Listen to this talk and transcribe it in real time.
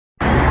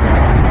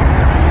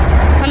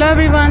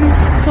everyone,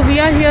 so we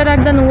are here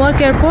at the Newark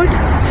airport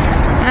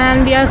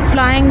and we are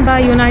flying by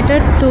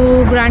United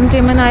to Grand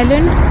Cayman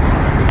Island,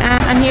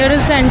 and here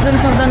is the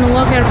entrance of the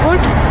Newark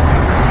airport.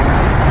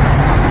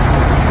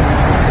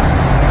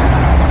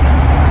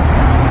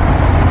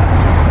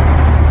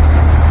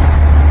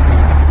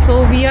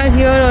 So we are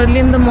here early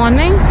in the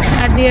morning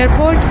at the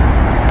airport.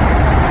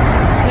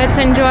 Let's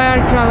enjoy our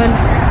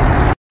travel.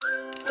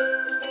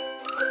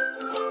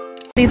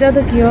 These are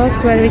the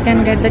kiosks where we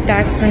can get the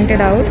tags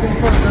printed out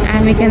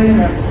and we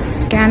can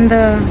scan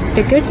the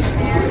tickets.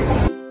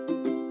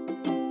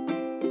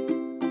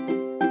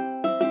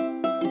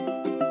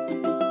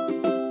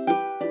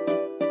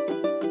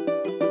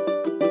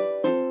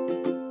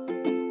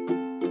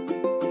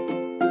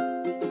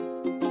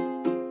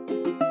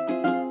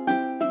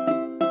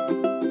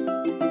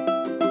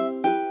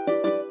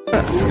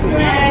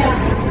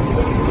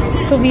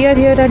 So we are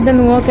here at the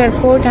Newark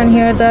airport and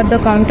here are the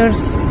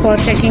counters for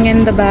checking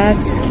in the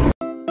bags.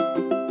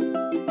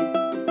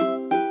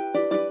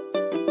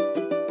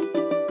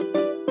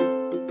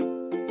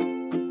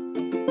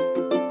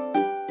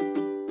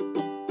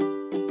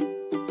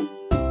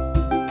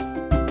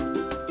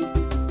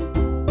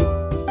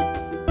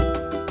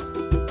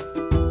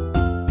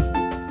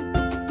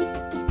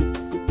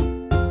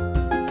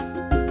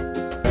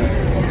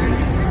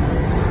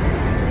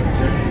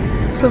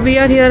 So we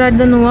are here at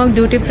the Newark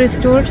duty-free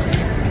stores.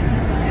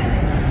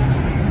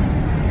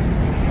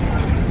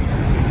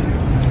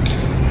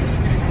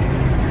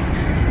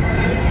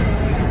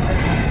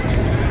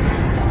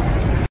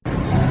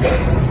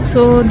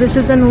 So this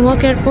is the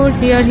Newark airport.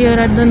 We are here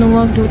at the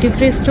Newark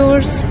duty-free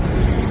stores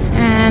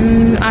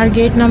and our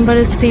gate number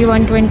is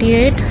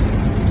C128.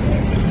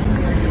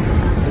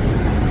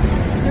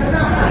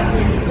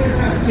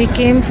 We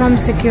came from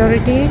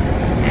security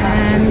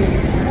and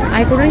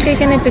I couldn't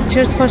take any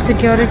pictures for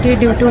security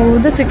due to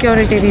the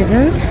security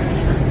reasons,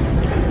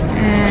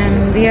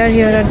 and we are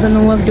here at the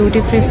Newark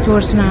duty-free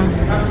stores now.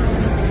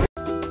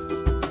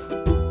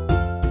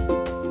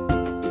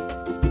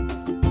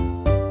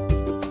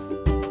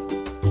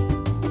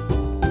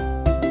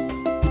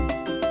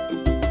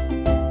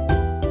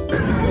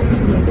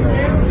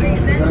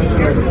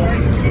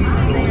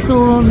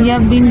 So we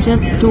have been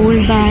just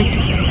told that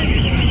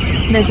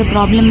there's a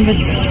problem with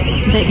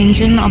the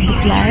engine of the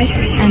flight,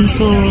 and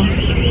so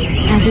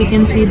as you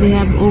can see they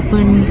have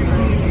opened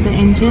the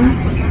engine,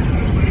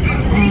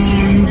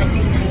 and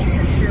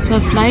so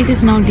our flight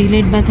is now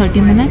delayed by 30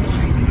 minutes.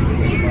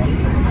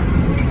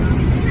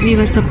 We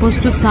were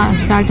supposed to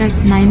start at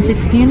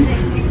 9:16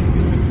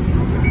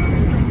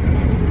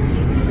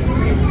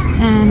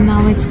 and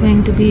now it's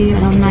going to be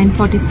around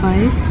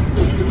 9:45.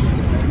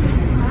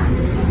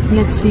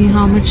 Let's see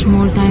how much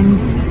more time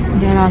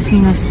they are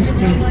asking us to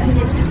stay.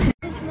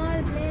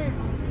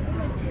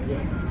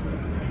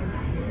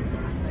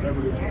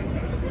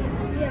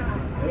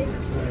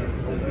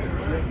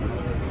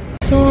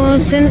 So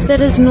since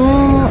there is no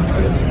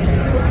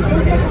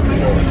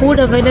food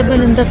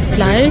available in the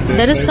flight,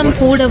 there is some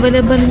food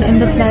available in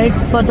the flight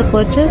for the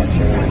purchase.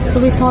 So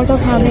we thought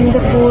of having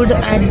the food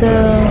at the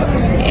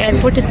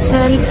airport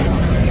itself,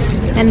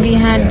 and we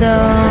had the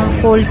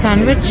cold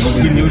sandwich.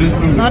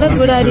 Not a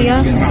good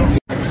idea.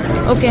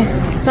 Okay,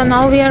 so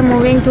now we are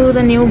moving to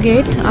the new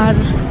gate. Our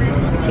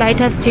flight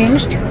has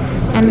changed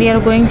and we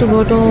are going to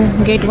go to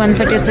gate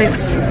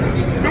 136.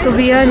 So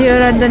we are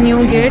here at the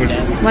new gate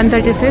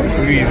 136.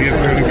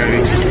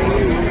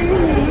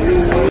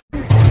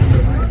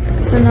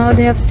 So now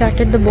they have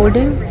started the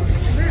boarding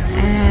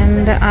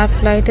and our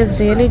flight is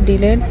really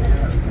delayed.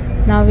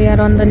 Now we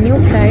are on the new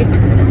flight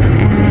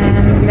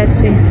and let's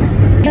see.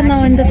 We are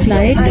now in the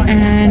flight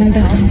and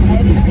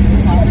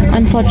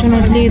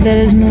unfortunately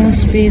there is no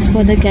space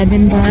for the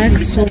cabin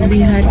bags, so we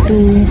had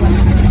to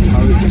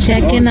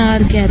check in our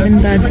cabin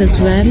bags as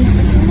well,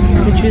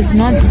 which was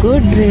not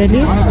good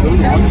really,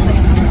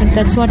 but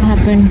that's what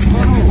happened.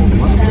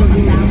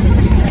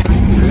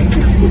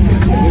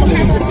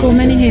 So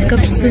many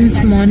hiccups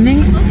since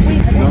morning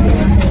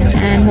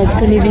and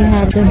hopefully we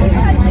have a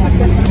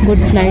good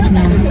flight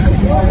now.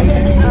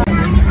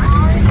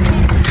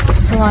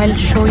 So I'll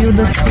show you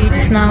the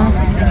seats now.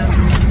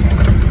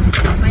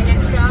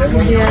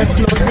 We are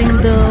closing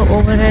the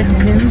overhead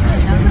bins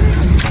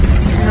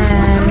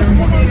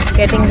and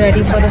getting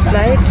ready for the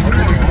flight.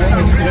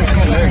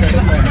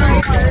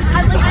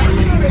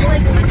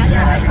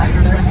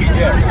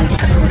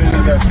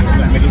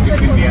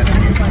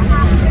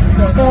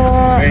 So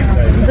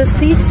the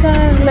seats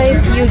are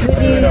like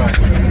usually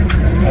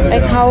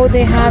like how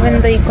they have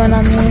in the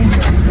economy,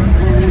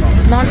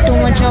 not too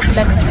much of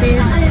leg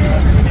space,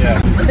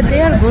 but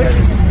they are good.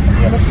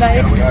 The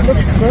flight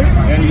looks good.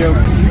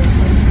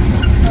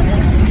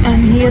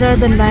 And here are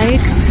the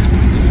lights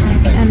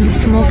and the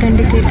smoke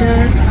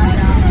indicator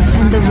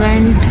and the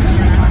vent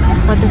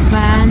for the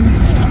fan.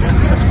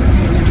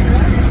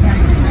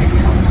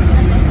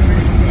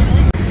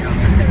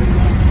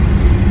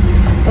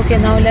 Okay,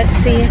 now let's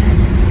see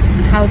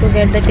how to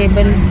get the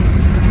table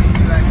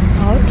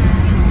out.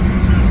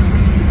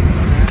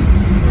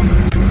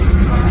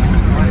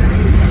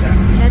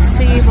 Let's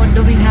see what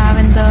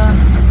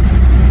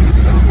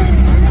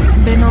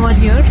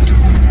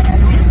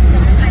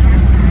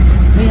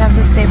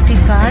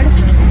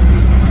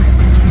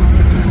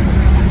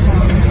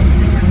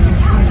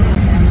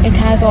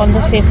has all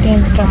the safety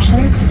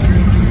instructions.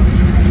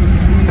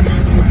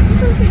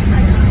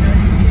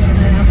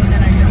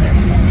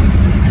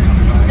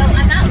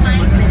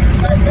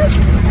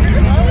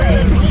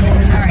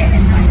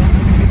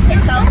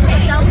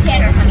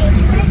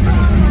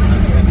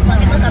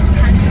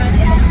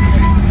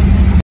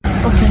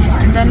 Okay,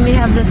 then we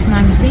have this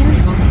magazine.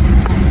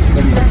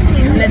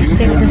 Let's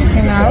take this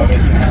thing out.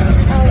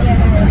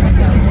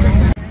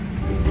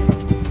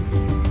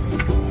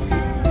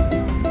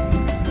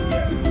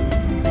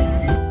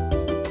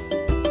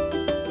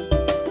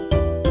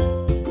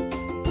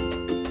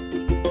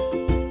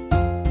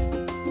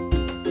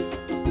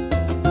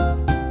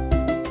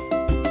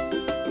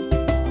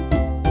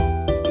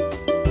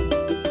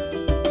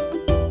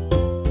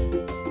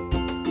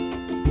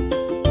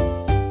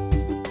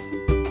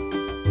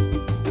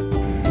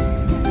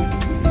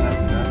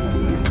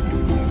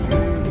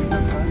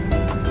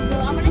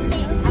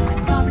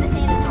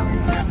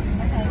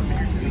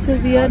 So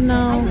we are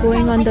now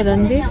going on the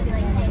runway.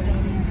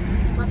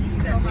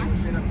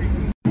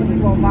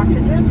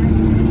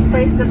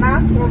 Place the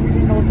mask over the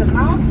nose and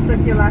mouth,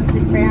 put the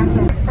elastic band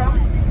from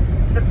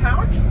the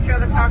pouch, tear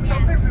the pouch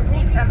open,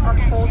 remove and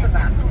unfold the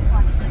mask.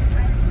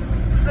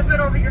 Slip it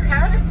over your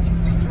head,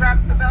 wrap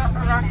the belt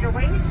around your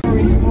waist,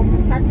 reasonable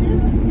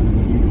protected.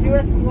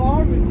 U.S.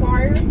 law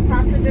requires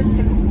passengers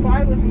to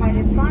comply with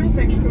minor signs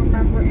and crew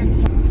member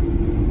instructions.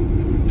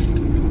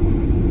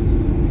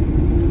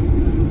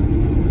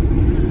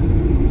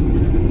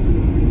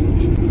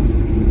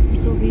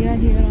 We are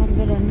here on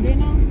the runway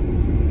now,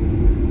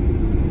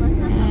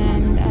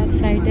 and our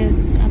flight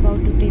is about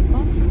to take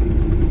off.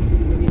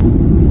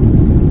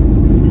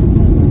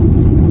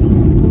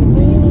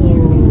 Oh,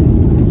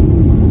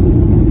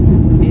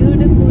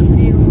 beautiful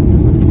view.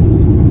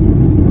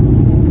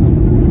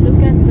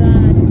 Look at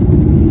that.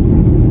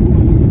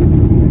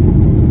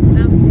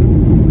 Lovely.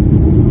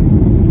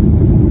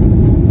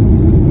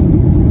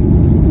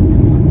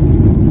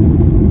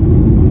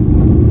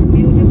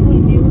 Beautiful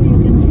view. You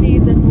can see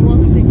the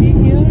Newark city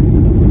here.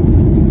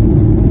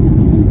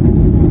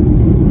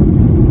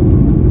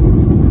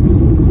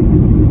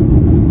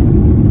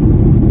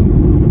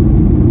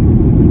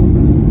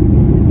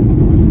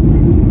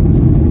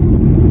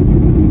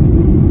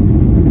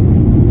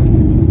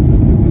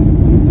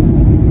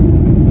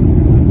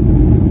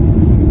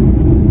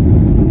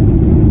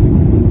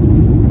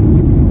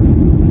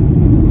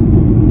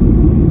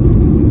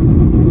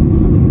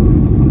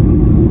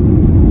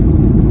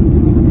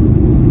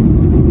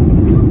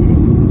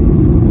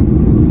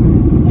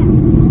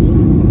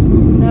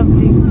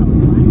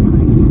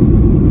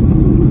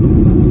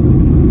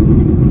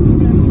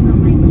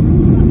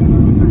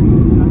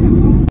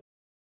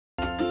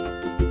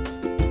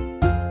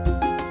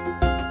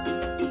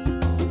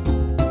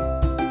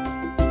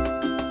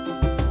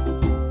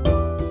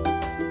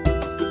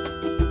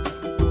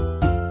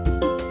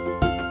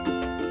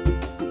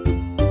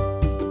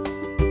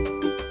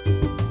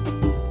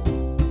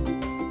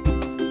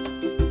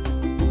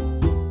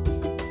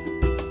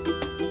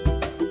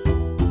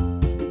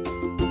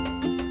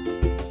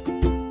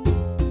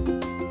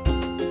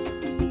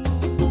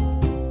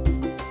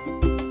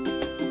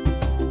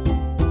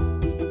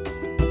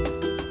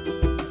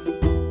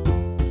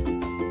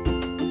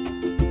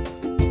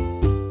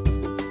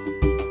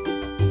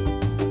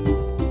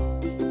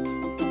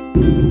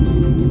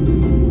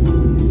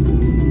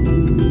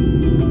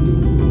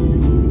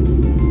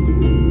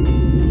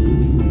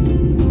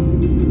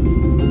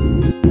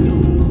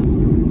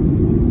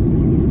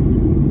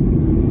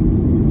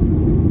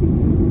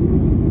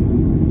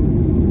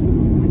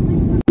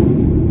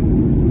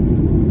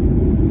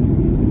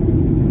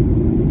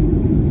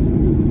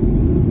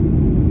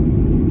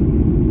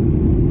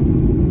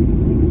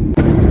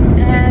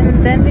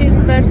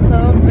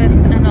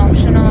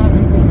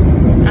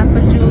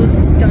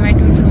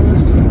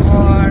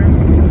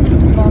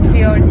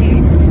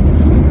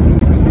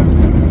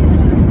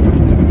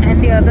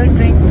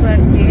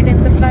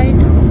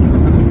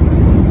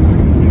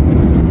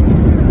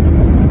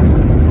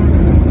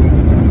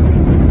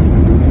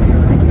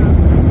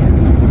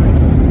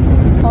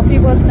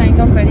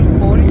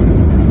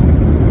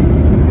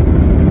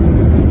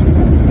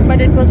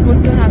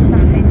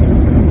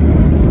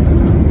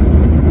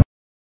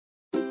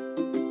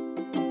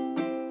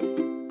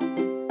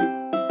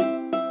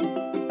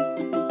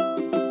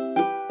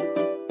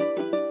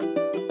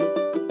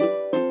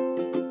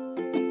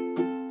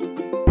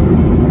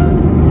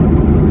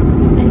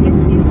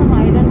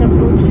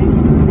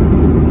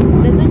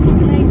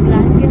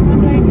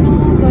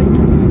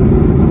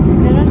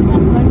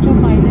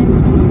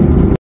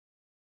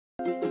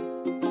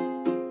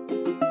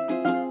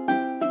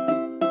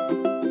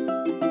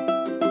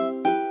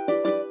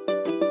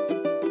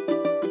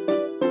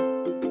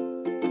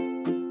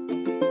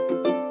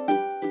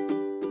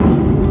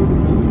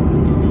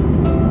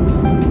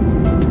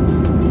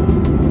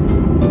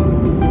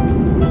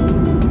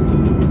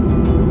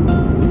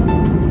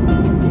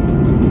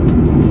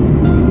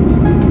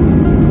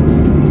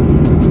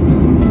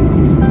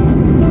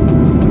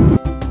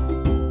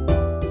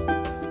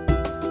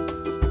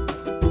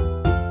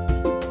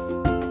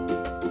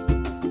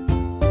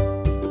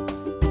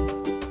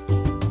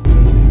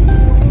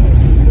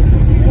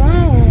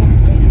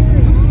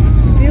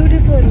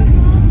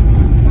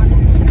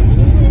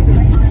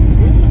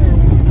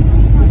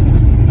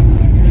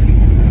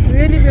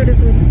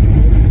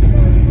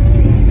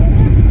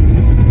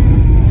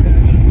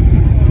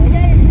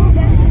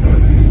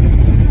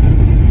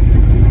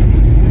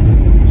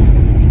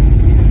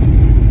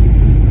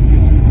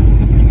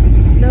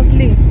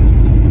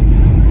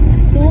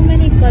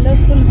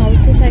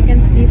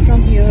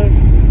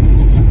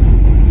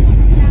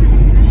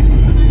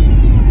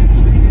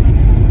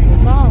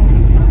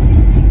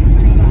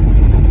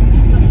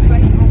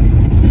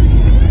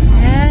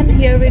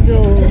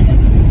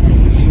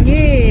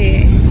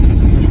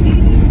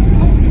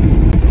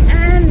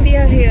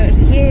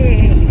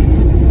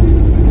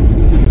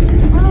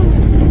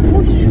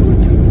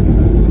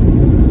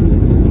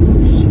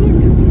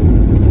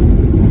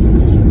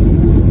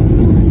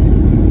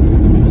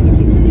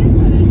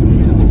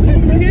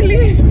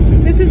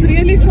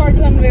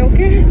 short runway,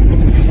 okay?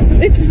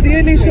 It's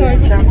really short.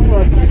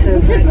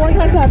 Look at what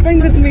has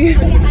happened with me.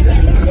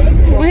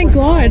 My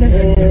God.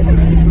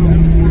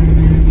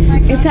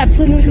 It's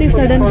absolutely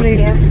sudden break.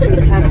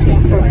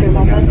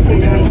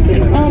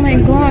 Oh my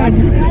God.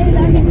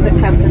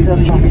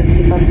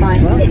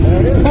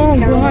 Oh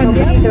God.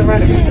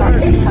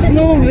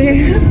 No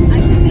way.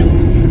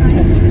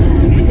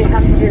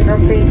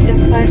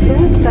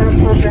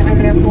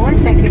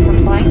 Thank you for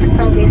flying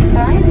until these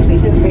times. We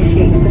do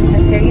appreciate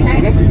the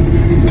United.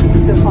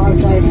 To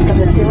apologize for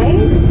the delay.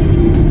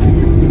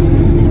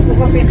 We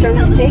hope you enjoy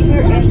your stay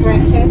here in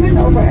Grand Cayman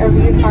or wherever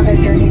you find our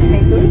journey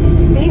safely.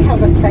 May you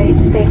have a safe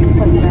and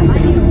pleasant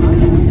afternoon.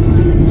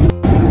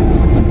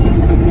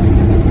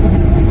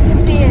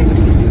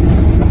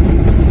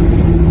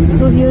 58.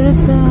 So here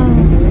is the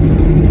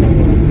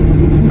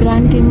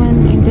Grand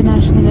Cayman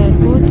International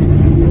Airport.